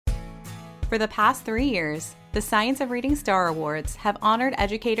For the past 3 years, the Science of Reading Star Awards have honored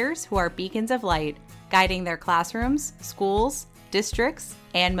educators who are beacons of light, guiding their classrooms, schools, districts,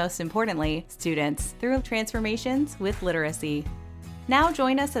 and most importantly, students through transformations with literacy. Now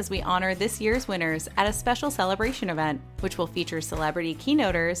join us as we honor this year's winners at a special celebration event, which will feature celebrity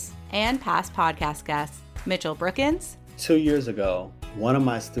keynoters and past podcast guests. Mitchell Brookins. 2 years ago, one of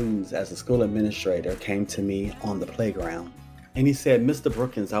my students as a school administrator came to me on the playground. And he said, "Mr.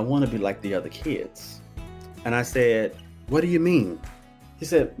 Brookins, I want to be like the other kids." And I said, "What do you mean?" He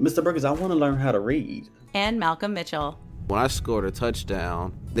said, "Mr. Brookins, I want to learn how to read." And Malcolm Mitchell. When I scored a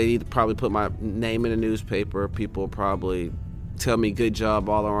touchdown, they'd probably put my name in the newspaper. People probably tell me good job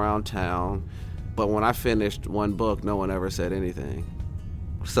all around town. But when I finished one book, no one ever said anything.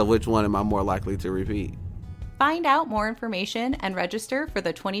 So which one am I more likely to repeat? Find out more information and register for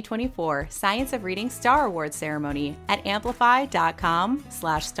the 2024 Science of Reading Star Awards ceremony at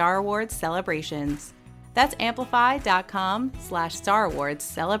amplify.com/Star Awards celebrations. That's amplify.com/Star Awards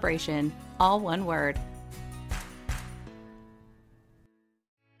celebration, all one word.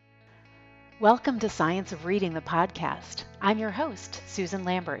 Welcome to Science of Reading, the podcast. I'm your host, Susan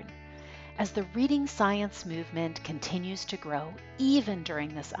Lambert. As the reading science movement continues to grow, even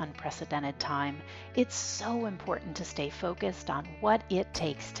during this unprecedented time, it's so important to stay focused on what it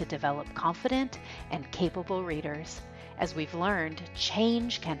takes to develop confident and capable readers. As we've learned,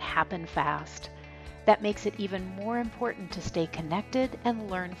 change can happen fast. That makes it even more important to stay connected and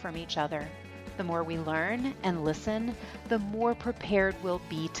learn from each other. The more we learn and listen, the more prepared we'll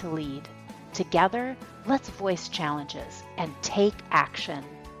be to lead. Together, let's voice challenges and take action.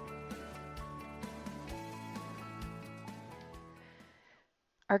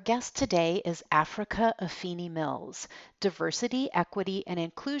 Our guest today is Africa Afeni-Mills, Diversity, Equity, and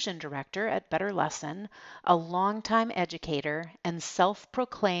Inclusion Director at Better Lesson, a longtime educator and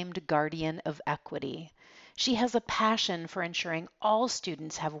self-proclaimed guardian of equity. She has a passion for ensuring all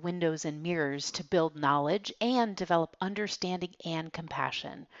students have windows and mirrors to build knowledge and develop understanding and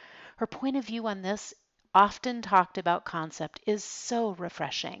compassion. Her point of view on this often talked about concept is so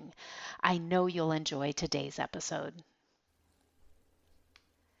refreshing. I know you'll enjoy today's episode.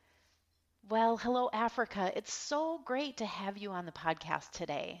 Well, hello, Africa. It's so great to have you on the podcast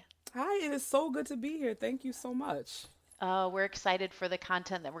today. Hi, it is so good to be here. Thank you so much. We're excited for the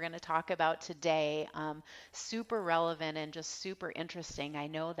content that we're going to talk about today. Super relevant and just super interesting. I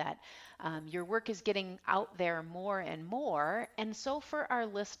know that your work is getting out there more and more. And so for our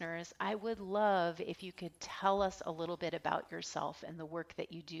listeners, I would love if you could tell us a little bit about yourself and the work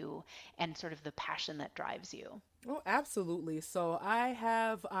that you do and sort of the passion that drives you. Oh, absolutely. So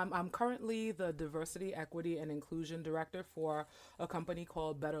I'm currently the Diversity, Equity, and Inclusion Director for a company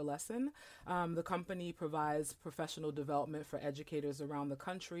called Better Lesson. The company provides professional development for educators around the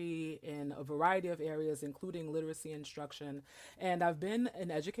country in a variety of areas, including literacy instruction. And I've been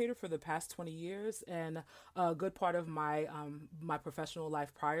an educator for the past 20 years, and a good part of my my professional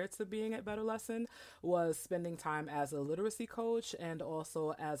life prior to being at Better Lesson was spending time as a literacy coach and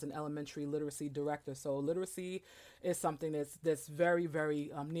also as an elementary literacy director. So literacy is something that's very, very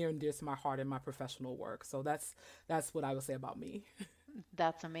near and dear to my heart in my professional work. So that's what I would say about me.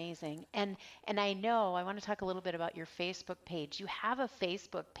 That's amazing. And I know I want to talk a little bit about your Facebook page. You have a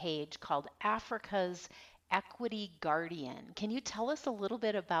Facebook page called Africa's Equity Guardian. Can you tell us a little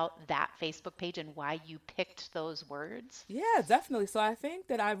bit about that Facebook page and why you picked those words? Yeah, definitely. So I think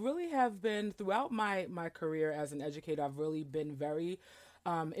that I really have been, throughout my career as an educator, I've really been very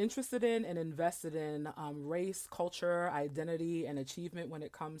interested in and invested in race, culture, identity, and achievement when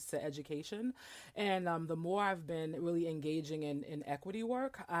it comes to education. And the more I've been really engaging in equity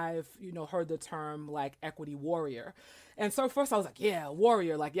work, I've heard the term like equity warrior. And so first I was like, yeah,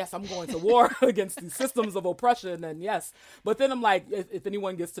 warrior, like, yes, I'm going to war against these systems of oppression, and yes. But then I'm like, if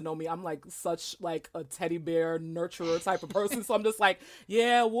anyone gets to know me, I'm like such like a teddy bear nurturer type of person. So I'm just like,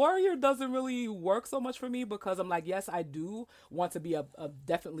 yeah, warrior doesn't really work so much for me, because I'm like, yes, I do want to be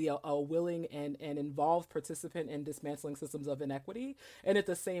definitely a willing and involved participant in dismantling systems of inequity. And at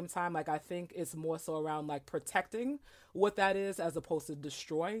the same time, like, I think it's more so around like protecting what that is as opposed to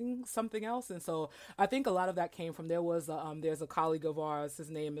destroying something else. And so I think a lot of that came from, there's a colleague of ours, his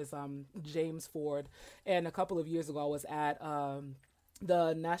name is James Ford, and a couple of years ago I was at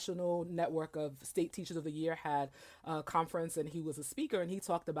the National Network of State Teachers of the Year had a conference, and he was a speaker, and he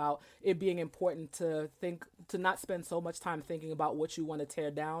talked about it being important to not spend so much time thinking about what you want to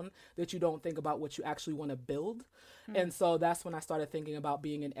tear down that you don't think about what you actually want to build. And so that's when I started thinking about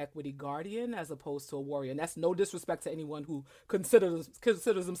being an equity guardian as opposed to a warrior. And that's no disrespect to anyone who considers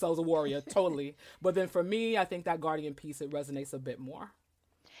themselves a warrior, totally. But then for me, I think that guardian piece, it resonates a bit more.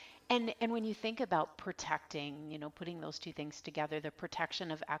 And when you think about protecting, putting those two things together, the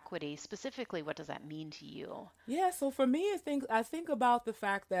protection of equity, specifically, what does that mean to you? Yeah, so for me, I think about the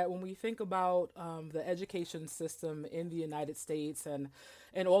fact that when we think about the education system in the United States and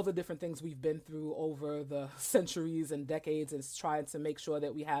all the different things we've been through over the centuries and decades, is trying to make sure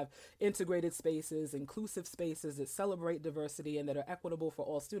that we have integrated spaces, inclusive spaces that celebrate diversity and that are equitable for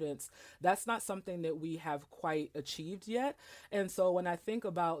all students. That's not something that we have quite achieved yet. And so when I think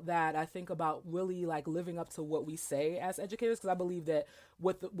about that, I think about really like living up to what we say as educators, because I believe that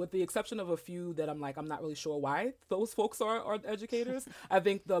with the exception of a few that I'm not really sure why those folks are educators. I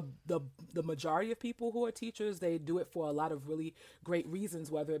think the majority of people who are teachers, they do it for a lot of really great reasons,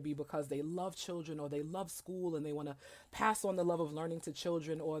 whether it be because they love children or they love school and they want to pass on the love of learning to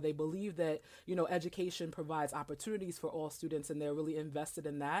children, or they believe that, education provides opportunities for all students and they're really invested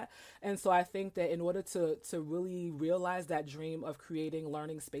in that. And so I think that in order to really realize that dream of creating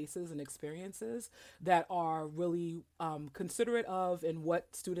learning spaces and experiences that are really considerate of and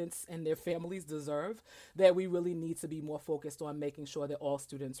what students and their families deserve, that we really need to be more focused on making sure that all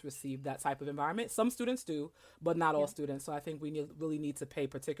students receive that type of environment. Some students do, but not all students. So I think we really need to pay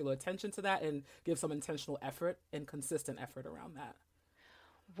particular attention to that and give some intentional effort and consistent effort around that.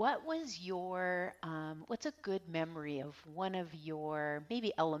 What was what's a good memory of one of your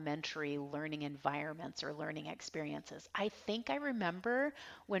maybe elementary learning environments or learning experiences? I think I remember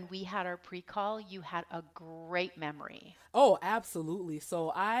when we had our pre-call, you had a great memory. Oh, absolutely.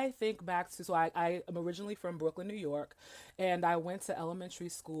 So I think back to, I am originally from Brooklyn, New York, and I went to elementary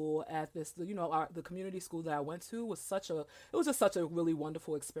school at this, the community school that I went to was just such a really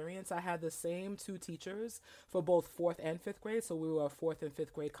wonderful experience. I had the same two teachers for both fourth and fifth grade. So we were a fourth and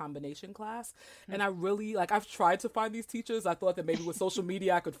fifth grade combination class. And I really, I've tried to find these teachers. I thought that maybe with social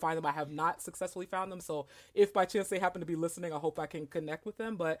media, I could find them. I have not successfully found them. So if by chance they happen to be listening, I hope I can connect with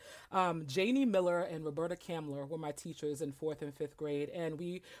them. But Janie Miller and Roberta Kamler were my teachers in fourth and fifth grade. And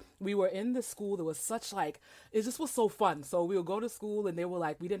we were in the school that was such it just was so fun. So we would go to school and they were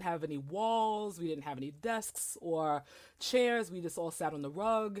we didn't have any walls, we didn't have any desks or chairs. We just all sat on the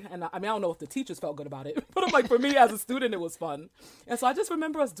rug. And I don't know if the teachers felt good about it, but for me as a student, it was fun. And so I just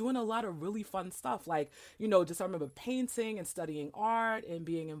remember us doing a lot of really fun stuff. I remember painting and studying art and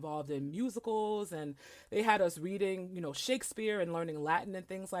being involved in musicals. And they had us reading, Shakespeare and learning Latin and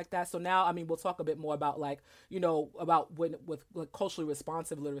things like that. So now, we'll talk a bit more about about with culturally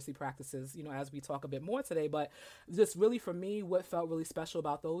responsive literacy practices, as we talk a bit more today. But just really for me, what felt really special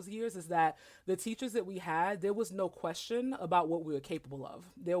about those years is that the teachers that we had, there was no question about what we were capable of.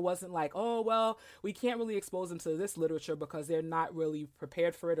 There wasn't oh, well, we can't really expose them to this literature because they're not really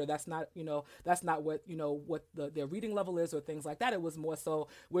prepared for it, or that's not what, what their reading level is, or things like that. It was more so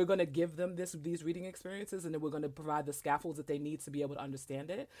we're going to give them these reading experiences, and then we're going to provide the scaffolds that they need to be able to understand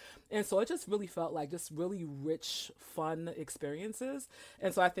it. And so it just really felt like just really rich, fun experiences.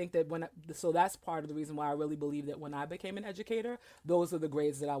 And so I think that so that's part of the reason why I really believe that when I became an educator, those are the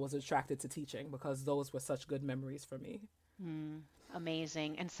grades that I was attracted to teaching, because those were such good memories for me.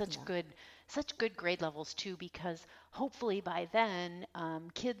 Amazing. And such good grade levels too, because hopefully by then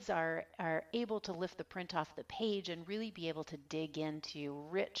kids are able to lift the print off the page and really be able to dig into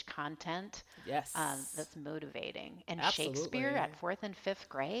rich content. Yes. That's motivating. And Absolutely. Shakespeare at fourth and fifth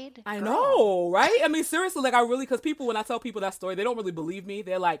grade. I know, right? Seriously, because people, when I tell people that story, they don't really believe me.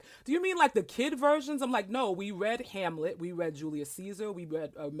 They're like, do you mean the kid versions? I'm like, no, we read Hamlet, we read Julius Caesar, we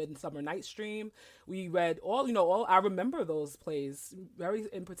read Midsummer Night's Dream, we read all, I remember those plays very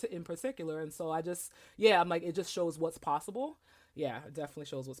in particular. And so I just, it just shows what's possible. Yeah, it definitely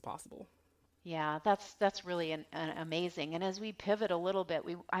shows what's possible. Yeah, that's really an amazing. And as we pivot a little bit,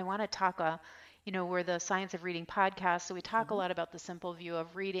 I want to talk we're the Science of Reading podcast, so we talk a lot about the simple view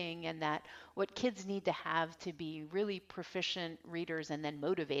of reading, and that what kids need to have to be really proficient readers and then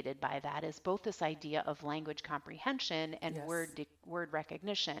motivated by that is both this idea of language comprehension and Yes. word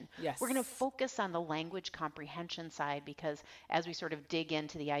recognition. Yes. We're going to focus on the language comprehension side, because as we sort of dig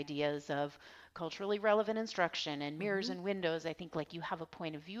into the ideas of culturally relevant instruction and mirrors and windows, I think you have a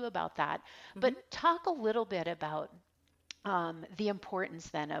point of view about that. But talk a little bit about the importance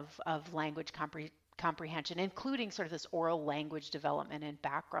then of language comprehension, including sort of this oral language development and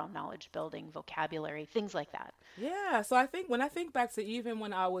background knowledge building, vocabulary, things like that. Yeah, so when I think back to even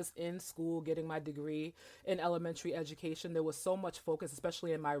when I was in school getting my degree in elementary education, there was so much focus,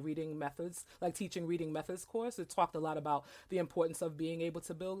 especially in my reading methods, teaching reading methods course. It talked a lot about the importance of being able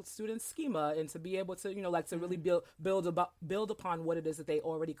to build student schema and to be able to, to really build upon what it is that they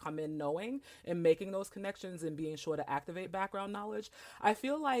already come in knowing, and making those connections and being sure to activate background knowledge. I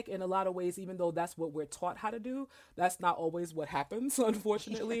feel like in a lot of ways, even though that's what what we're taught how to do, that's not always what happens,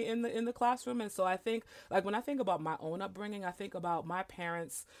 unfortunately, in the classroom. And so I think, like, when I think about my own upbringing, I think about my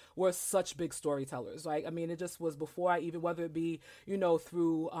parents were such big storytellers. Like, I mean, it just was before I even, whether it be,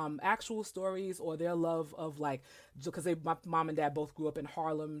 through actual stories or their love of, like, because my mom and dad both grew up in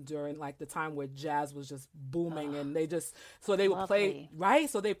Harlem during, like, the time where jazz was just booming, and they just, so they would play, right?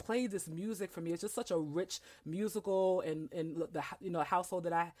 So they played this music for me. It's just such a rich musical, and the household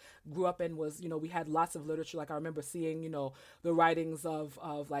that I grew up in was, we had lots of literature. Like, I remember seeing, the writings of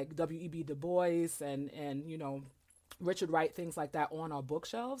like W.E.B. Du Bois and Richard Wright, things like that on our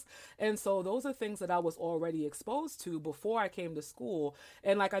bookshelves. And so those are things that I was already exposed to before I came to school.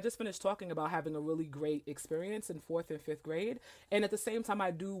 And like, I just finished talking about having a really great experience in 4th and 5th grade. And at the same time, I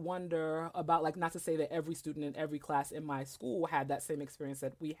do wonder about, like, not to say that every student in every class in my school had that same experience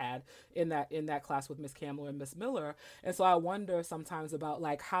that we had in that class with Miss Campbell and Miss Miller. And so I wonder sometimes about,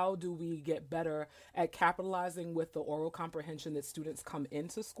 like, how do we get better at capitalizing with the oral comprehension that students come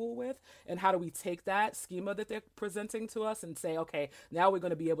into school with? And how do we take that schema that they're presenting to us and say, okay, now we're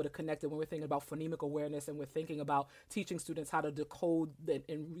going to be able to connect it when we're thinking about phonemic awareness and we're thinking about teaching students how to decode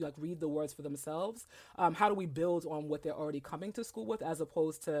and like read the words for themselves. How do we build on what they're already coming to school with, as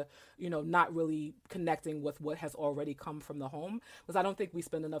opposed to, not really connecting with what has already come from the home? Because I don't think we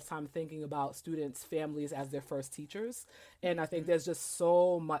spend enough time thinking about students' families as their first teachers. And I think there's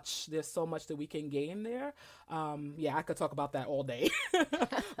so much that we can gain there. I could talk about that all day.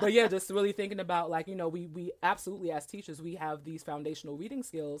 But yeah, just really thinking about, like, we absolutely, as teachers, we have these foundational reading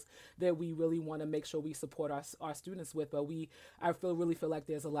skills that we really want to make sure we support our students with. But I really feel like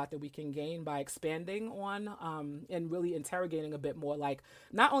there's a lot that we can gain by expanding on and really interrogating a bit more. Like,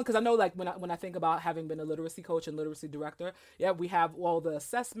 not only because I know, like, when I think about having been a literacy coach and literacy director, yeah, we have all the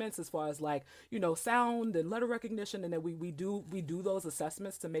assessments as far as, like, sound and letter recognition, and then we do those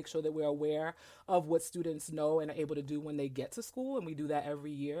assessments to make sure that we're aware of what students know and are able to do when they get to school, and we do that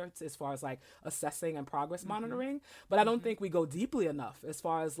every year as far as, like, assessing and progress monitoring. But I don't think we go deeply enough as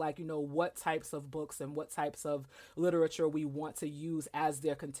far as, like, what types of books and what types of literature we want to use as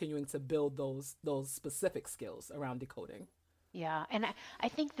they're continuing to build those specific skills around decoding. Yeah, and I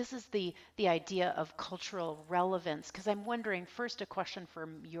think this is the idea of cultural relevance, because I'm wondering, first, a question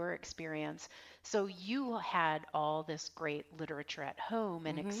from your experience. So you had all this great literature at home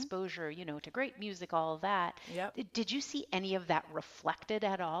and exposure, to great music, all of that. Yep. Did you see any of that reflected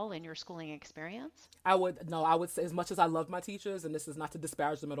at all in your schooling experience? I would say, as much as I love my teachers, and this is not to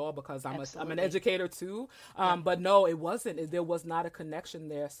disparage them at all, because I'm an educator too. But no, it wasn't. There was not a connection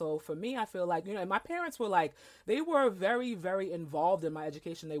there. So for me, I feel like, and my parents were like, they were very, very involved in my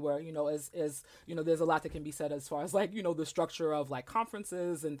education. They were, as there's a lot that can be said as far as, like, the structure of, like,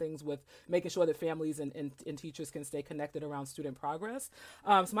 conferences and things with making sure that families and teachers can stay connected around student progress.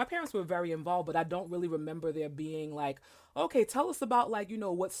 So my parents were very involved, but I don't really remember there being, like, okay, tell us about, like,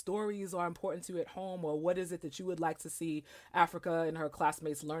 what stories are important to you at home, or what is it that you would like to see Africa and her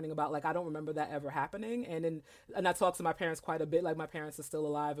classmates learning about. Like, I don't remember that ever happening. And I talk to my parents quite a bit. Like, my parents are still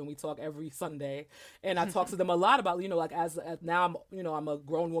alive, and we talk every Sunday. And I talk to them a lot about, like, as now I'm a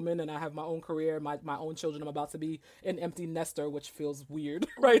grown woman and I have my own career, my own children. I'm about to be an empty nester, which feels weird,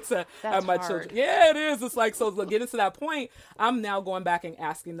 right? To have my children. Yeah, it is. It's like, so getting to that point, I'm now going back and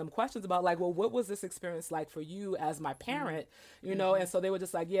asking them questions about, like, well, what was this experience like for you as my parent? And so they were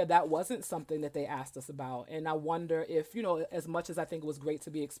just like, yeah, that wasn't something that they asked us about. And I wonder if, as much as I think it was great to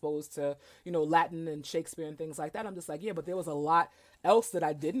be exposed to, Latin and Shakespeare and things like that, I'm just like, yeah, but there was a lot else that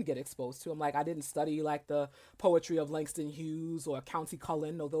I didn't get exposed to. I'm like, I didn't study, like, the poetry of Langston Hughes or County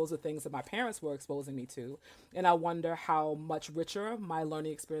Cullen. No, those are things that my parents were exposing me to. And I wonder how much richer my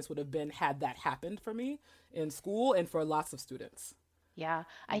learning experience would have been had that happened for me in school and for lots of students. Yeah,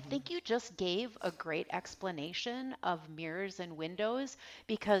 I think you just gave a great explanation of mirrors and windows,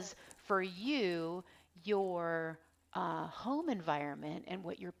 because for you, your home environment and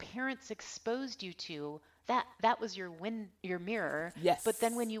what your parents exposed you to, that was your mirror. Yes. But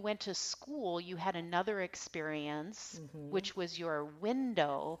then when you went to school, you had another experience, which was your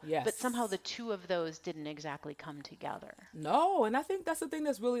window. Yes. But somehow the two of those didn't exactly come together. No, and I think that's the thing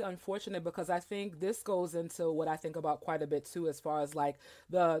that's really unfortunate, because I think this goes into what I think about quite a bit too, as far as, like,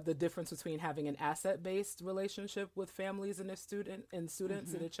 the difference between having an asset-based relationship with families and their students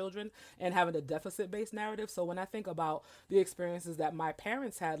and their children, and having a deficit-based narrative. So when I think about the experiences that my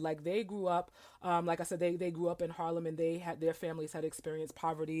parents had, like, they grew up, like I said, they grew up in Harlem, and their families had experienced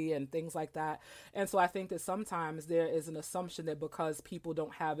poverty and things like that. And so I think that sometimes there is an assumption that because people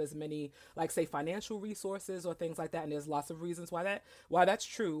don't have as many, like, say, financial resources or things like that, and there's lots of reasons why that's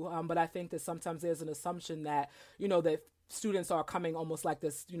true. But I think that sometimes there's an assumption that, that students are coming almost like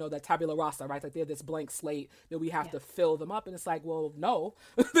this, that tabula rasa, right? Like they're this blank slate that we have to fill them up. And it's like, well, no,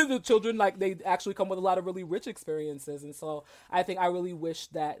 the children, like they actually come with a lot of really rich experiences. And so I think I really wish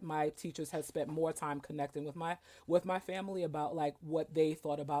that my teachers had spent more time connecting with my family about like what they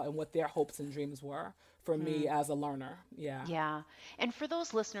thought about and what their hopes and dreams were for me as a learner. Yeah. Yeah. And for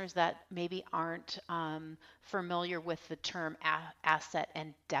those listeners that maybe aren't familiar with the term asset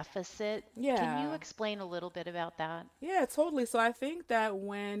and deficit, can you explain a little bit about that? Yeah, totally. So I think that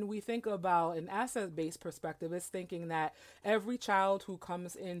when we think about an asset-based perspective, it's thinking that every child who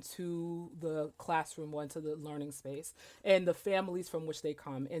comes into the classroom or into the learning space, and the families from which they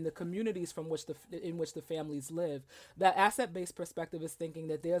come, and the communities in which the families live, that asset-based perspective is thinking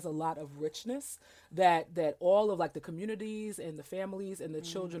that there's a lot of richness that all of like the communities and the families and the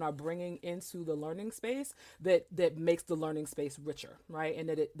children are bringing into the learning space that makes the learning space richer, right? And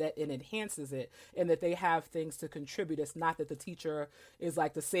that it enhances it, and that they have things to contribute. It's not that the teacher is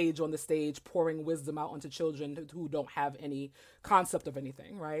like the sage on the stage pouring wisdom out onto children who don't have any concept of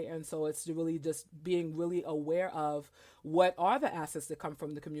anything, right? And so it's really just being really aware of what are the assets that come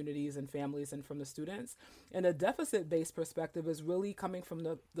from the communities and families and from the students. And a deficit-based perspective is really coming from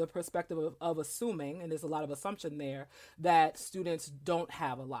the perspective of assuming, and there's a lot of assumption there, that students don't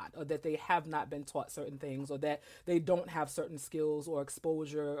have a lot, or that they have not been taught certain things, or that they don't have certain skills or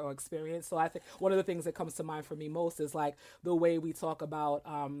exposure or experience. So I think one of the things that comes to mind for me most is like the way we talk about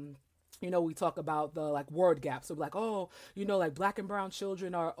we talk about the like word gaps. So like, like Black and brown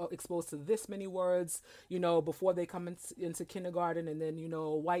children are exposed to this many words, before they come into kindergarten. And then,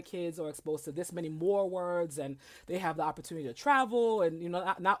 white kids are exposed to this many more words, and they have the opportunity to travel. And,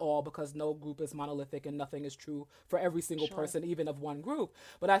 not all, because no group is monolithic and nothing is true for every single person, even of one group.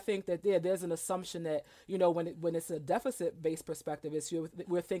 But I think that there's an assumption that, when it's a deficit-based perspective,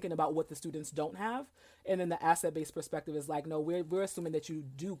 we're thinking about what the students don't have. And then the asset-based perspective is like, no, we're assuming that you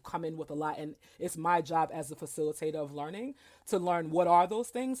do come in with a lot, and it's my job as a facilitator of learning to learn what are those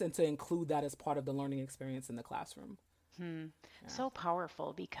things and to include that as part of the learning experience in the classroom. So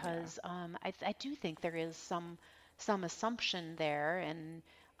powerful, because I do think there is some assumption there, and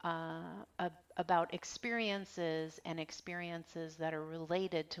about experiences that are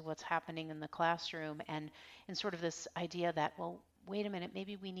related to what's happening in the classroom, and sort of this idea that, well, wait a minute,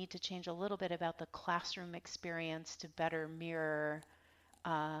 maybe we need to change a little bit about the classroom experience to better mirror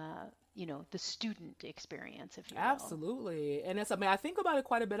the student experience, if you will. Absolutely. And I think about it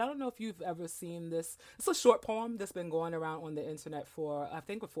quite a bit. I don't know if you've ever seen this. It's a short poem that's been going around on the internet for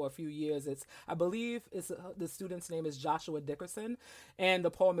a few years. I believe the student's name is Joshua Dickerson, and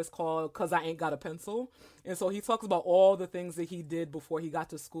the poem is called "'Cause I Ain't Got a Pencil." And so he talks about all the things that he did before he got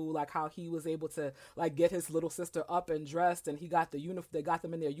to school, like how he was able to like get his little sister up and dressed, and he got they got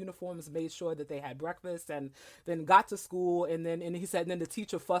them in their uniforms, made sure that they had breakfast, and then got to school, and he said, and then the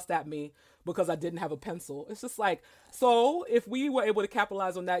teacher fussed at me because I didn't have a pencil. It's just like, so if we were able to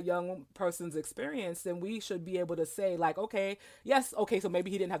capitalize on that young person's experience, then we should be able to say like, okay, so maybe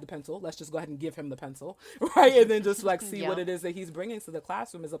he didn't have the pencil. Let's just go ahead and give him the pencil, right? And then just like see what it is that he's bringing to the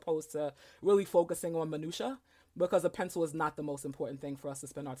classroom, as opposed to really focusing on minutia, because a pencil is not the most important thing for us to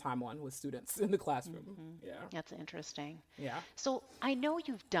spend our time on with students in the classroom. Yeah. That's interesting. Yeah. So I know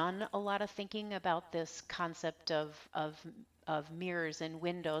you've done a lot of thinking about this concept of mirrors and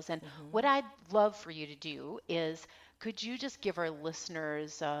windows. And what I'd love for you to do is, could you just give our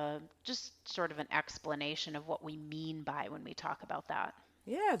listeners just sort of an explanation of what we mean by when we talk about that?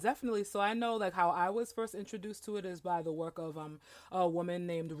 Yeah, definitely. So I know like how I was first introduced to it is by the work of a woman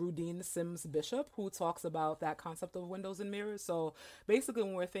named Rudine Sims Bishop, who talks about that concept of windows and mirrors. So basically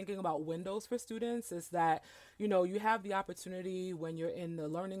when we're thinking about windows for students, is that, you have the opportunity when you're in the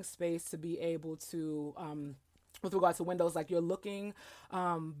learning space to be able to with regard to windows, like you're looking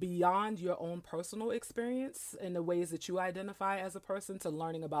beyond your own personal experience in the ways that you identify as a person, to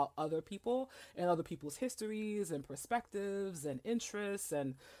learning about other people and other people's histories and perspectives and interests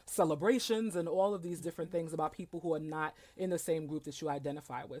and celebrations and all of these different things about people who are not in the same group that you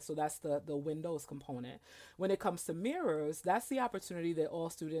identify with. So that's the windows component. When it comes to mirrors, that's the opportunity that all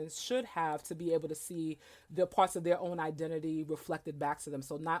students should have to be able to see the parts of their own identity reflected back to them.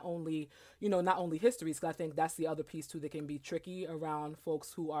 So not only histories, because I think that's the other piece too that can be tricky around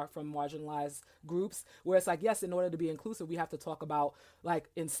folks who are from marginalized groups, where it's like, yes, in order to be inclusive, we have to talk about like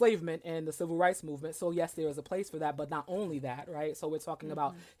enslavement and the civil rights movement. So yes, there is a place for that, but not only that, right? So we're talking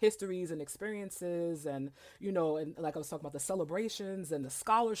about histories and experiences, and and like I was talking about, the celebrations and the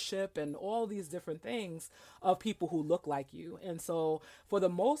scholarship and all these different things of people who look like you. And so for the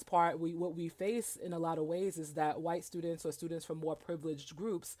most part, what we face in a lot of ways is that white students or students from more privileged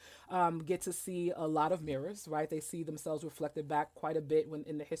groups get to see a lot of mirrors, right? right? They see themselves reflected back quite a bit when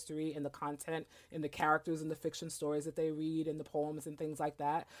in the history and the content and the characters and the fiction stories that they read and the poems and things like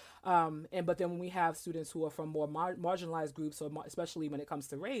that. But then when we have students who are from more marginalized groups, or especially when it comes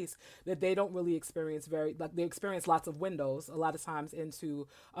to race, that they don't really experience they experience lots of windows a lot of times into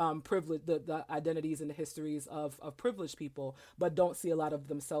privilege, the identities and the histories of privileged people, but don't see a lot of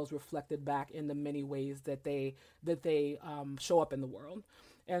themselves reflected back in the many ways that they show up in the world.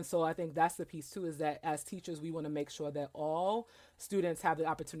 And so I think that's the piece too, is that as teachers, we want to make sure that all students have the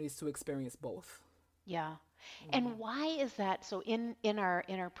opportunities to experience both. Yeah. And why is that? So in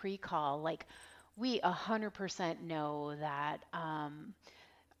our pre-call, like, we 100% know that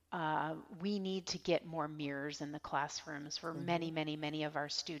we need to get more mirrors in the classrooms for many, many, many of our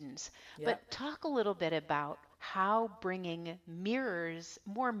students. Yep. But talk a little bit about how bringing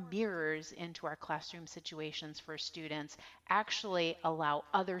more mirrors into our classroom situations for students actually allow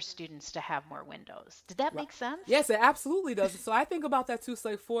other students to have more windows. Did that make sense? Yes, it absolutely does. So I think about that too.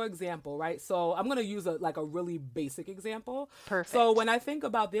 So, for example, right? So I'm going to use a really basic example. Perfect. So when I think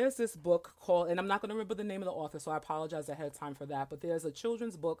about, there's this book called, and I'm not going to remember the name of the author, so I apologize ahead of time for that, but there's a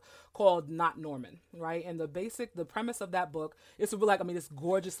children's book called Not Norman, right? And the premise of that book is it's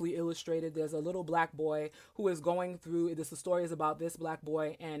gorgeously illustrated. There's a little black boy who is going through this. The story is about this black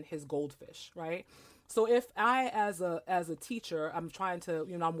boy and his goldfish, right? So if I, as a teacher, I'm trying to,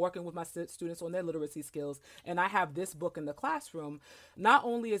 I'm working with my students on their literacy skills, and I have this book in the classroom, not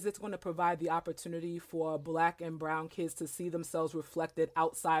only is it going to provide the opportunity for Black and brown kids to see themselves reflected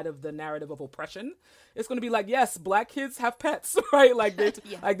outside of the narrative of oppression, it's going to be like, yes, Black kids have pets, right? Like,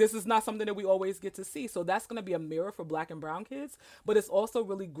 like this is not something that we always get to see. So that's going to be a mirror for Black and brown kids, but it's also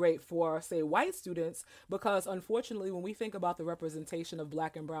really great for, say, white students, because unfortunately, when we think about the representation of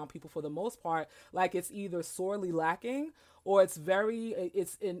Black and brown people, for the most part, like, it's either sorely lacking, or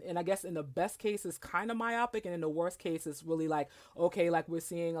and I guess in the best case it's kind of myopic, and in the worst case it's really like, okay, like, we're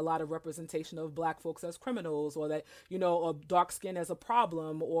seeing a lot of representation of Black folks as criminals, or that, or dark skin as a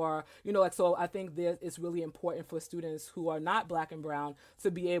problem, or, so I think that it's really important for students who are not Black and brown to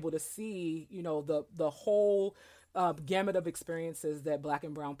be able to see, the whole gamut of experiences that Black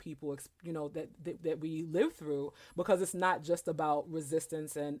and brown people, that we live through, because it's not just about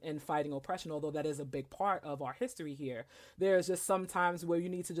resistance and fighting oppression, although that is a big part of our history here. There's just some times where you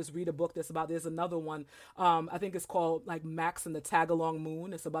need to just read a book there's another one, I think it's called like Max and the Tagalong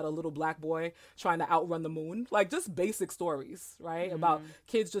Moon. It's about a little Black boy trying to outrun the moon, like just basic stories, right? About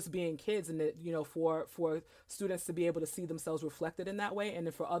kids just being kids, and that, for students to be able to see themselves reflected in that way, and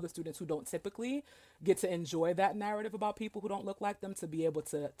then for other students who don't typically get to enjoy that narrative about people who don't look like them, to be able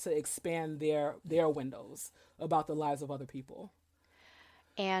to expand their windows about the lives of other people.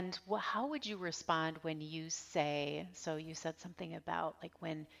 And how would you respond when you say, so you said something about like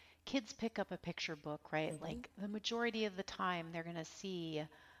when kids pick up a picture book, right? Like the majority of the time they're going to see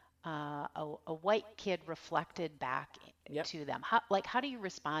a white kid reflected back to them. How do you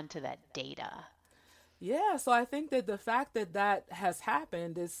respond to that data? Yeah, so I think that the fact that has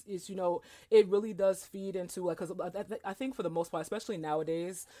happened is it really does feed into, like, because I think for the most part, especially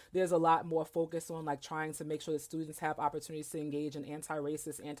nowadays, there's a lot more focus on like trying to make sure that students have opportunities to engage in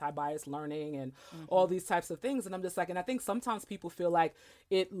anti-racist, anti-bias learning and all these types of things. And I'm just like, and I think sometimes people feel like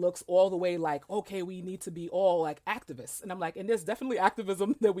it looks all the way like, okay, we need to be all like activists. And I'm like, and there's definitely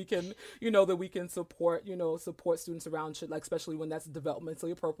activism that we can, that we can support students around shit, like, especially when that's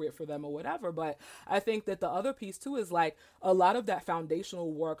developmentally appropriate for them or whatever. But I think that the other piece too is like a lot of that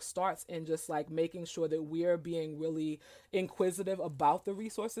foundational work starts in just like making sure that we're being really inquisitive about the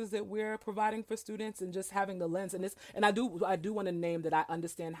resources that we're providing for students, and just having the lens. And I do want to name that I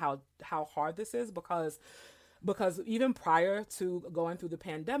understand how hard this is, because even prior to going through the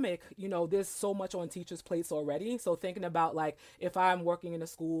pandemic, there's so much on teachers' plates already. So thinking about like, if I'm working in a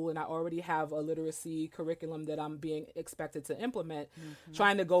school and I already have a literacy curriculum that I'm being expected to implement,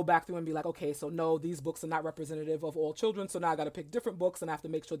 trying to go back through and be like, okay, so no, these books are not representative of all children. So now I got to pick different books, and I have to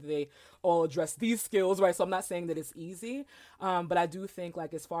make sure that they all address these skills, right? So I'm not saying that it's easy, but I do think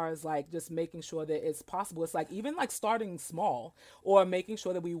like, as far as like just making sure that it's possible, it's like even like starting small, or making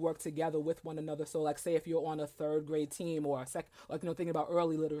sure that we work together with one another. So like, say if you're on a third grade team, or thinking about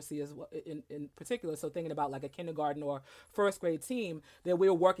early literacy as well, in particular. So thinking about like a kindergarten or first grade team, that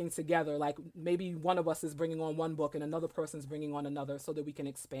we're working together. Like maybe one of us is bringing on one book and another person's bringing on another, so that we can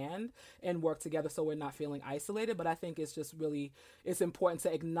expand and work together, so we're not feeling isolated. But I think it's just really, it's important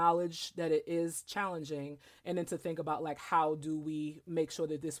to acknowledge that it is challenging, and then to think about like, how do we make sure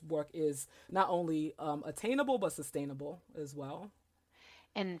that this work is not only attainable but sustainable as well.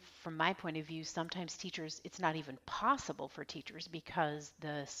 And from my point of view, sometimes teachers, it's not even possible for teachers because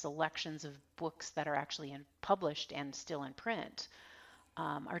the selections of books that are actually published and still in print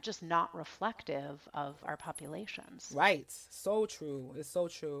are just not reflective of our populations. Right. So true. It's so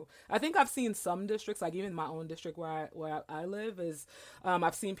true. I think I've seen some districts, like even my own district where I live, is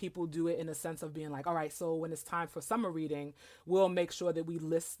I've seen people do it in a sense of being like, all right, so when it's time for summer reading, we'll make sure that we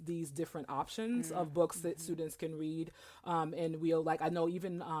list these different options of books that students can read. And we'll, like, I know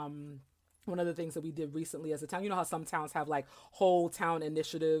even one of the things that we did recently as a town, you know how some towns have like whole town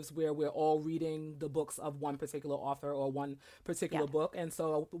initiatives where we're all reading the books of one particular author or one particular book. And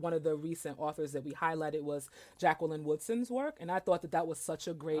so one of the recent authors that we highlighted was Jacqueline Woodson's work. And I thought that was such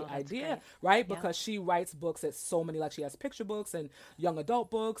a great idea, right? Because she writes books at so many, like she has picture books and young adult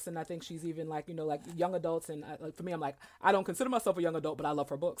books. And I think she's even like, you know, like young adults. And like, for me, I'm like, I don't consider myself a young adult, but I love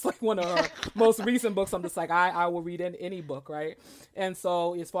her books. Like one of her most recent books, I'm just like, I will read any book, right? And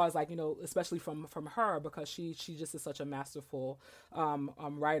so as far as like, you know, especially from her, because she just is such a masterful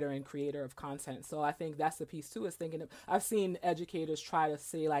writer and creator of content. So I think that's the piece too, is thinking of, I've seen educators try to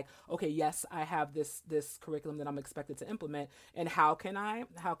say like, okay, yes, I have this curriculum that I'm expected to implement, and how can I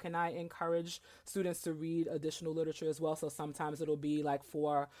encourage students to read additional literature as well? So sometimes it'll be like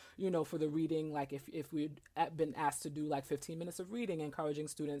for the reading, like if we've been asked to do like 15 minutes of reading, encouraging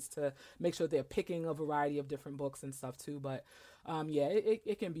students to make sure they're picking a variety of different books and stuff too. But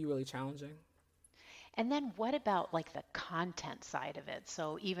it can be really challenging. And then what about like the content side of it?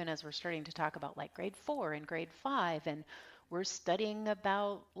 So even as we're starting to talk about like grade 4 and grade 5, and we're studying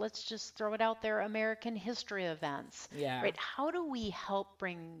about, let's just throw it out there, American history events. Yeah. Right? How do we help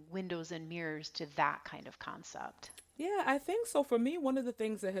bring windows and mirrors to that kind of concept? Yeah, I think so. For me, one of the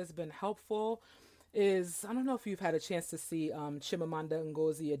things that has been helpful is, I don't know if you've had a chance to see Chimamanda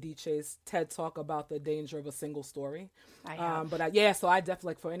Ngozi Adichie's TED Talk about the danger of a single story. I have. So I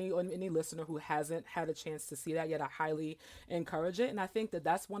definitely, like, for any listener who hasn't had a chance to see that yet, I highly encourage it. And I think that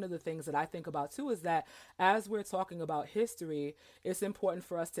that's one of the things that I think about too, is that as we're talking about history, it's important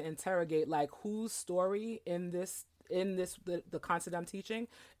for us to interrogate like whose story in the concept I'm teaching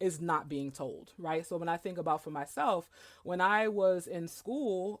is not being told, right? So when I think about for myself, when I was in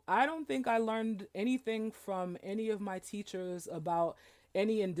school, I don't think I learned anything from any of my teachers about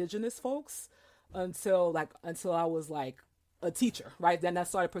any indigenous folks until I was like a teacher, right? Then I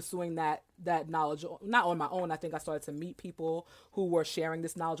started pursuing that knowledge, not on my own. I think I started to meet people who were sharing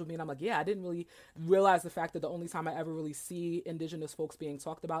this knowledge with me, and I'm like, yeah, I didn't really realize the fact that the only time I ever really see indigenous folks being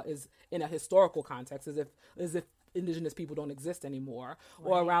talked about is in a historical context, as if indigenous people don't exist anymore.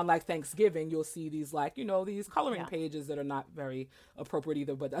 Right. Or around like Thanksgiving, you'll see these like, these coloring pages that are not very appropriate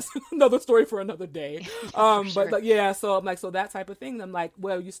either, but that's another story for another day. Sure. But like, yeah, so I'm like, so that type of thing, I'm like,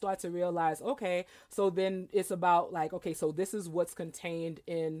 well, you start to realize, okay, so then it's about like, okay, so this is what's contained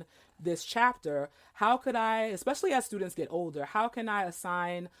in this chapter. How could I, especially as students get older, how can I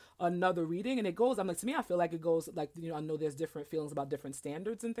assign another reading? And it goes, I'm like, to me, I feel like it goes like, I know there's different feelings about different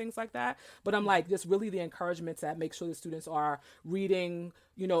standards and things like that, but I'm like, just really the encouragement to make sure the students are reading,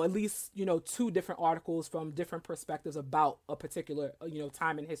 at least, 2 different articles from different perspectives about a particular,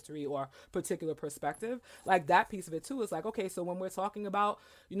 time in history or particular perspective. Like that piece of it too is like, okay, so when we're talking about,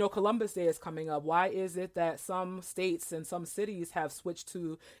 Columbus Day is coming up, why is it that some states and some cities have switched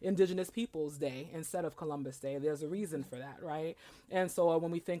to Indigenous Peoples Day instead of Columbus Day? There's a reason for that, right? And so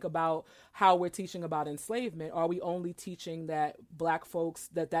when we think about how we're teaching about enslavement, are we only teaching that Black folks,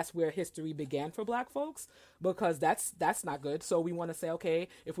 that's where history began for Black folks? Because that's not good. So we want to say, okay,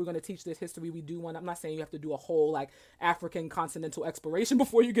 if we're going to teach this history, we do want, I'm not saying you have to do a whole like African continental exploration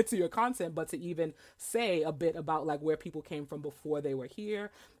before you get to your content, but to even say a bit about like where people came from before they were here,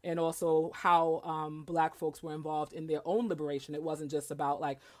 and also how Black folks were involved in their own liberation. It wasn't just about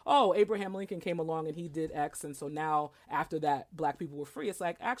like, oh, Abraham Lincoln came along and he did X, and so now after that Black people were free. It's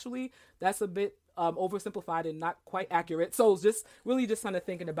like, actually, that's a bit oversimplified and not quite accurate. So it's just really just kind of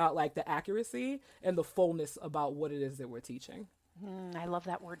thinking about like the accuracy and the fullness about what it is that we're teaching. I love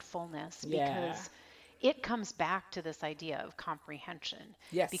that word fullness, because it comes back to this idea of comprehension.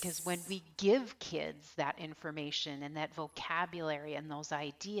 Yes. Because when we give kids that information and that vocabulary and those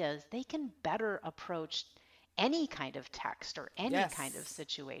ideas, they can better approach any kind of text or any kind of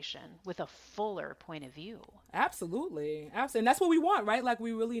situation with a fuller point of view. Absolutely. And that's what we want, right? Like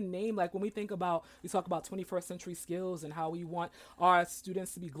we really name, like when we talk about 21st century skills and how we want our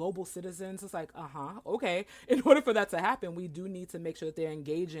students to be global citizens, it's like, okay. In order for that to happen, we do need to make sure that they're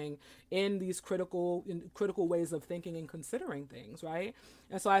engaging in these critical ways of thinking and considering things, right?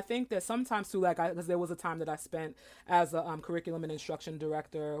 And so I think that sometimes too, because there was a time that I spent as a curriculum and instruction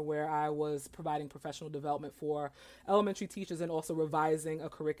director where I was providing professional development for for elementary teachers, and also revising a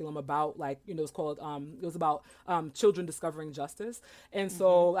curriculum about it was called, it was about children discovering justice. And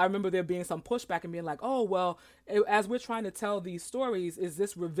so I remember there being some pushback and being like, oh, well, as we're trying to tell these stories, is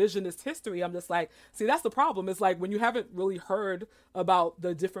this revisionist history? I'm just like, see, that's the problem. It's like when you haven't really heard about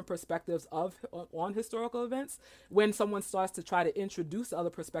the different perspectives on historical events, when someone starts to try to introduce other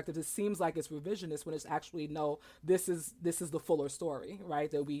perspectives, it seems like it's revisionist when it's actually, no, this is the fuller story, right?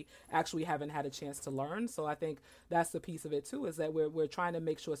 That we actually haven't had a chance to learn. So I think that's the piece of it too, is that we're trying to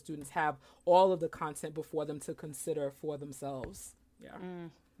make sure students have all of the content before them to consider for themselves. Yeah.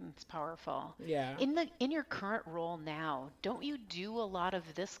 It's powerful. Yeah. In your current role now, don't you do a lot of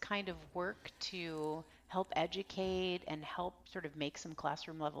this kind of work to help educate and help sort of make some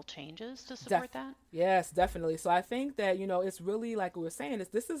classroom level changes to support that? Yes, definitely. So I think that, it's really like we were saying,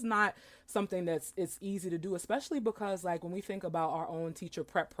 this is not something it's easy to do, especially because like when we think about our own teacher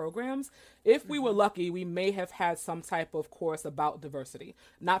prep programs, if we were lucky, we may have had some type of course about diversity.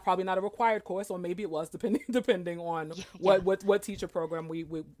 Probably not a required course, or maybe it was depending on what teacher program we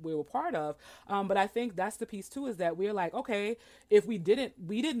were part of. But I think that's the piece too, is that we're like, okay, if we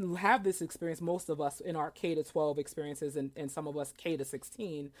didn't have this experience, most of us in our K-12 experiences, and some of us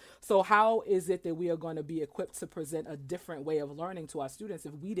K-16. So how is it that we are going to be equipped to present a different way of learning to our students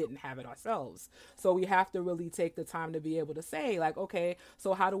if we didn't have it ourselves? So we have to really take the time to be able to say like, okay,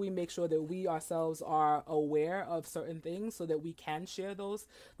 so how do we make sure that we ourselves are aware of certain things so that we can share those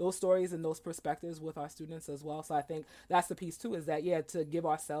stories and those perspectives with our students as well? So I think that's the piece too, is that, to give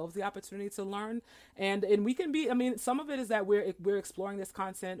ourselves the opportunity to learn. And we can be, some of it is that we're exploring this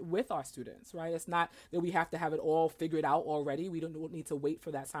content with our students, right? It's not that we have to have it all figured out already. We don't need to wait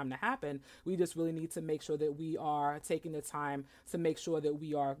for that time to happen. We just really need to make sure that we are taking the time to make sure that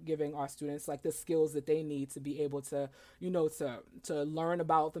we are giving our students like the skills that they need to be able to, to learn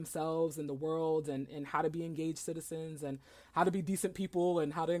about themselves and the world, and how to be engaged citizens, and how to be decent people,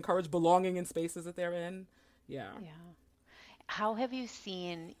 and how to encourage belonging in spaces that they're in. Yeah. How have you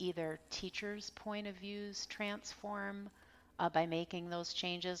seen either teachers' point of views transform by making those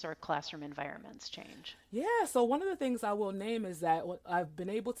changes, or classroom environments change? Yeah, so one of the things I will name is that I've been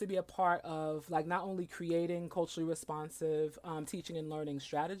able to be a part of, like, not only creating culturally responsive teaching and learning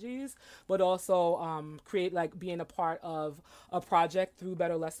strategies, but also being a part of a project through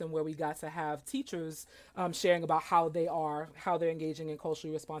Better Lesson where we got to have teachers sharing about how they're engaging in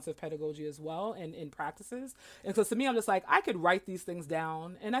culturally responsive pedagogy as well, and in practices. And so to me, I'm just like, I could write these things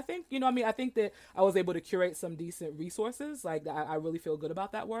down. And I think, I think that I was able to curate some decent resources. Like, I really feel good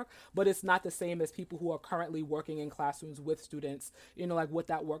about that work, but it's not the same as people who are currently working in classrooms with students, like what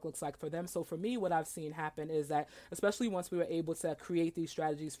that work looks like for them. So for me, what I've seen happen is that, especially once we were able to create these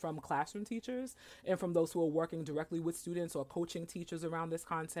strategies from classroom teachers and from those who are working directly with students or coaching teachers around this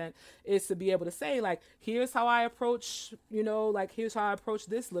content, is to be able to say, like, here's how I approach, here's how I approach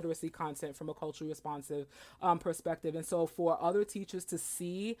this literacy content from a culturally responsive perspective. And so for other teachers to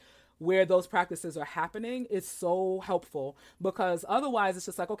see where those practices are happening is so helpful, because otherwise it's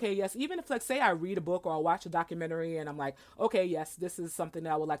just like, okay, yes, even if, like, say I read a book or I watch a documentary and I'm like, okay, yes, this is something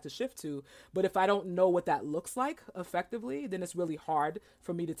that I would like to shift to, but if I don't know what that looks like effectively, then it's really hard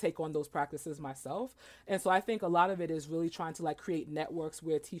for me to take on those practices myself. And so I think a lot of it is really trying to, like, create networks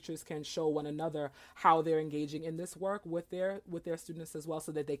where teachers can show one another how they're engaging in this work with their students as well,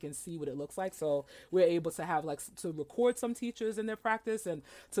 so that they can see what it looks like. So we're able to have, like, to record some teachers in their practice, and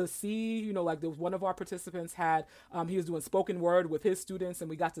to see, like, there was one of our participants had, he was doing spoken word with his students, and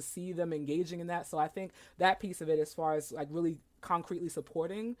we got to see them engaging in that. So I think that piece of it, as far as, like, really concretely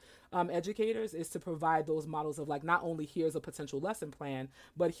supporting educators, is to provide those models of, like, not only here's a potential lesson plan,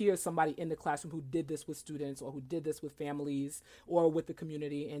 but here's somebody in the classroom who did this with students, or who did this with families, or with the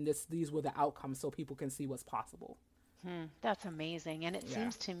community, and these were the outcomes, so people can see what's possible. That's amazing. And it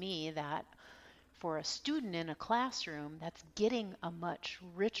seems to me that for a student in a classroom, that's getting a much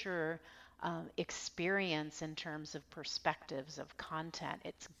richer experience in terms of perspectives of content.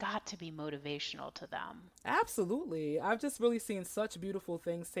 It's got to be motivational to them. Absolutely. I've just really seen such beautiful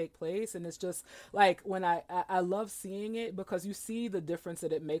things take place. And it's just like, when I love seeing it, because you see the difference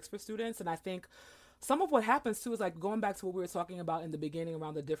that it makes for students. And I think some of what happens too is, like, going back to what we were talking about in the beginning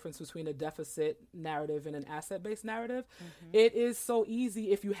around the difference between a deficit narrative and an asset-based narrative. It is so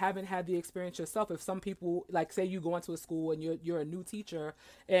easy, if you haven't had the experience yourself, if some people, like, say you go into a school and you're a new teacher,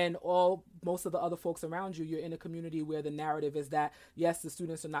 and most of the other folks around you, you're in a community where the narrative is that, yes, the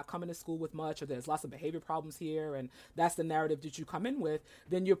students are not coming to school with much, or there's lots of behavior problems here, and that's the narrative that you come in with,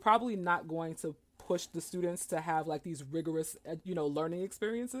 then you're probably not going to push the students to have like these rigorous, learning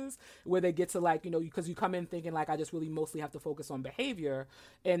experiences where they get to like, because you come in thinking like, I just really mostly have to focus on behavior.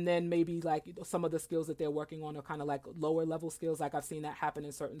 And then maybe like some of the skills that they're working on are kind of like lower level skills. Like I've seen that happen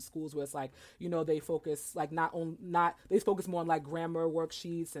in certain schools where it's like, they focus like they focus more on like grammar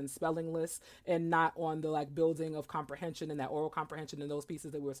worksheets and spelling lists and not on the like building of comprehension and that oral comprehension and those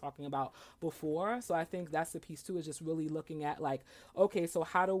pieces that we were talking about before. So I think that's the piece too, is just really looking at like, okay, so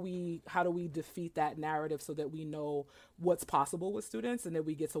how do we defeat that narrative so that we know what's possible with students and that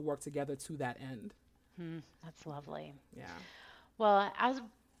we get to work together to that end. That's lovely. Yeah. Well,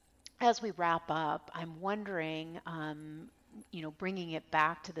 as we wrap up, I'm wondering, bringing it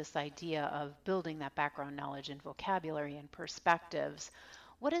back to this idea of building that background knowledge and vocabulary and perspectives,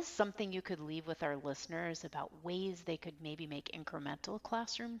 what is something you could leave with our listeners about ways they could maybe make incremental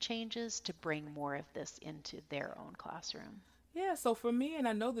classroom changes to bring more of this into their own classroom? Yeah, so for me, and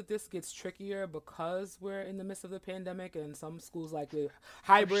I know that this gets trickier because we're in the midst of the pandemic and some schools like the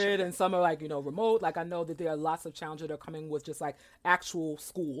hybrid and some are like, remote. Like I know that there are lots of challenges that are coming with just like actual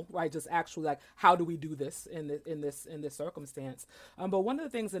school, right? Just actual like, how do we do this in this circumstance? But one of the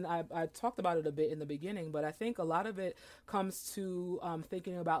things, and I talked about it a bit in the beginning, but I think a lot of it comes to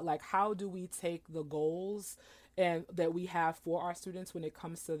thinking about like, how do we take the goals and that we have for our students when it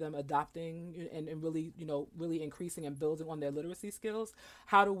comes to them adopting and really, really increasing and building on their literacy skills.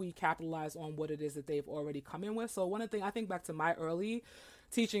 How do we capitalize on what it is that they've already come in with? So one of the things, I think back to my early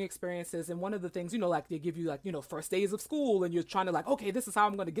teaching experiences, and one of the things, like they give you like, first days of school, and you're trying to like, okay, this is how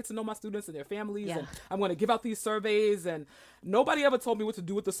I'm going to get to know my students and their families, and I'm going to give out these surveys, and nobody ever told me what to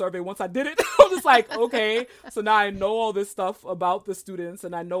do with the survey once I did it. I'm just like, okay, so now I know all this stuff about the students,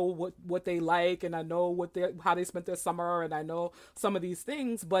 and I know what they like, and I know how they spent their summer, and I know some of these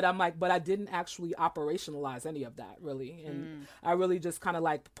things, but I'm like, but I didn't actually operationalize any of that really, and I really just kind of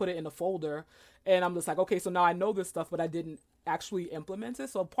like put it in a folder, and I'm just like, okay, so now I know this stuff, but I didn't actually implement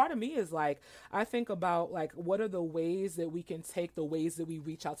it. So part of me is like, I think about like, what are the ways that we can take the ways that we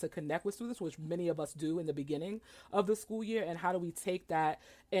reach out to connect with students, which many of us do in the beginning of the school year, and how do we take that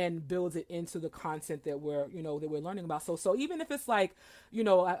and build it into the content that we're learning about. So even if it's like, I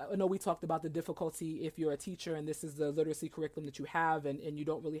know we talked about the difficulty if you're a teacher and this is the literacy curriculum that you have, and you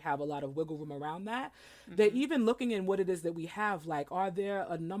don't really have a lot of wiggle room around that, that even looking in what it is that we have, like, are there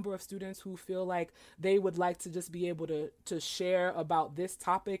a number of students who feel like they would like to just be able to share about this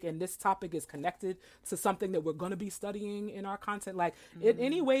topic, and this topic is connected to something that we're going to be studying in our content, like in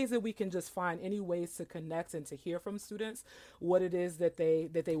any ways that we can just find any ways to connect and to hear from students what it is that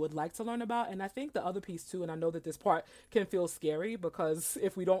they would like to learn about. And I think the other piece too, and I know that this part can feel scary because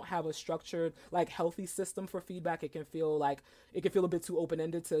if we don't have a structured, like, healthy system for feedback, it can feel a bit too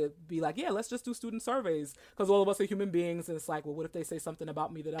open-ended to be like, yeah, let's just do student surveys because all of us are human beings, and it's like, well, what if they say something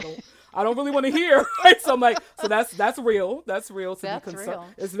about me that I don't really want to hear, right? So I'm like, so that's real. That's real to be concerned. Real.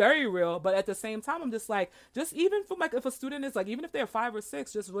 It's very real. But at the same time, I'm just like, just even from like, if a student is like, even if they're 5 or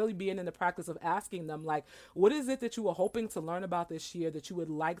 6, just really being in the practice of asking them, like, what is it that you were hoping to learn about this year that you would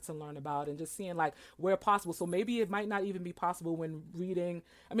like to learn about, and just seeing like where possible. So maybe it might not even be possible when reading.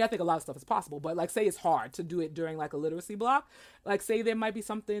 I mean, I think a lot of stuff is possible, but like, say it's hard to do it during like a literacy block. Like, say there might be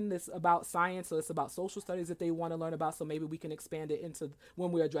something that's about science or it's about social studies that they want to learn about. So maybe we can expand it into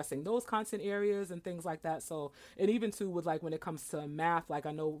when we're addressing those content areas and things like that. So, and even too with like when it comes to math, like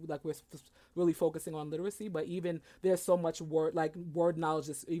I know like we're really focusing on literacy, but even there's so much word knowledge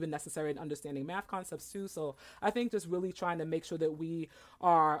that's even necessary in understanding math concepts too. So I think just really trying to make sure that we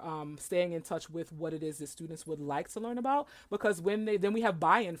are staying in touch with what it is that students would like to learn about, because then we have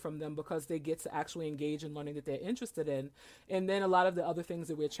buy-in from them because they get to actually engage in learning that they're interested in. And then a lot of the other things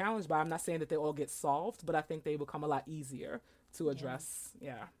that we're challenged by, I'm not saying that they all get solved, but I think they become a lot easier to address.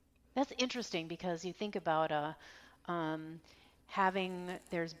 Yeah. That's interesting because you think about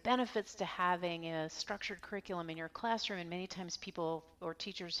there's benefits to having a structured curriculum in your classroom, and many times people or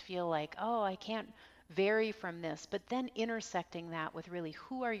teachers feel like, oh, I can't vary from this, but then intersecting that with really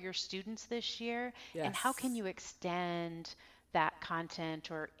who are your students this year, and how can you extend that content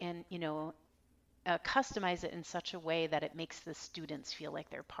or customize it in such a way that it makes the students feel like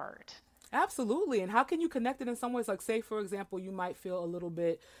they're part. Absolutely. And how can you connect it in some ways? Like, say, for example, you might feel a little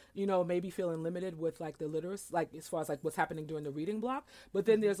bit, maybe feeling limited with like the literacy, like as far as like what's happening during the reading block. But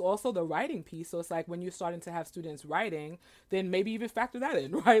then there's also the writing piece. So it's like when you're starting to have students writing, then maybe even factor that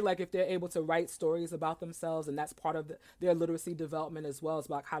in, right? Like if they're able to write stories about themselves, and that's part of their literacy development as well, as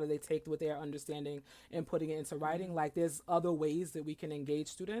about how do they take what they're understanding and putting it into writing. Like there's other ways that we can engage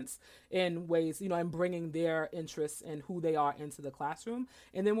students in ways, and bringing their interests and who they are into the classroom.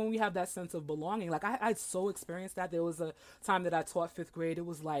 And then when we have that sense sense of belonging. Like I so experienced that. There was a time that I taught fifth grade. It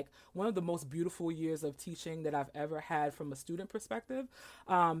was like one of the most beautiful years of teaching that I've ever had from a student perspective.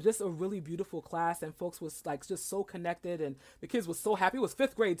 Just a really beautiful class, and folks was like just so connected, and the kids was so happy. It was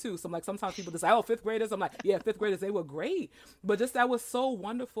fifth grade too. So I'm like, sometimes people just say, oh, fifth graders. I'm like, yeah, fifth graders, they were great. But just that was so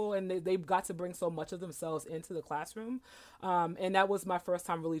wonderful, and they got to bring so much of themselves into the classroom. And that was my first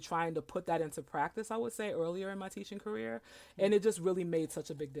time really trying to put that into practice, I would say, earlier in my teaching career. And it just really made such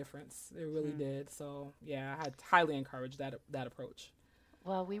a big difference. It really did. So yeah, I highly encourage that approach.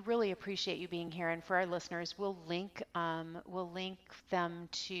 Well, we really appreciate you being here, and for our listeners, we'll link them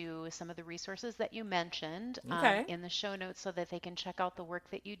to some of the resources that you mentioned in the show notes so that they can check out the work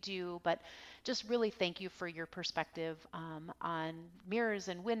that you do. But just really thank you for your perspective on mirrors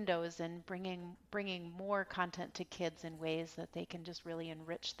and windows, and bringing more content to kids in ways that they can just really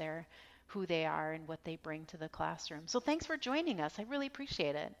enrich who they are and what they bring to the classroom. So thanks for joining us. I really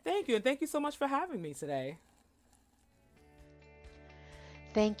appreciate it. Thank you, and thank you so much for having me today.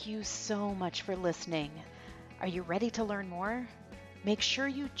 Thank you so much for listening. Are you ready to learn more? Make sure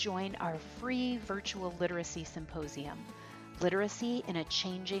you join our free virtual literacy symposium, Literacy in a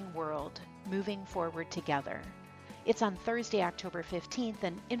Changing World, Moving Forward Together. It's on Thursday, October 15th,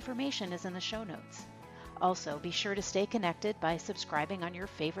 and information is in the show notes. Also, be sure to stay connected by subscribing on your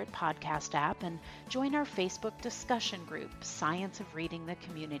favorite podcast app and join our Facebook discussion group, Science of Reading the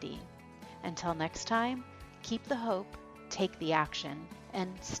Community. Until next time, keep the hope, take the action, and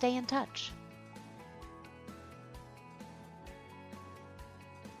stay in touch.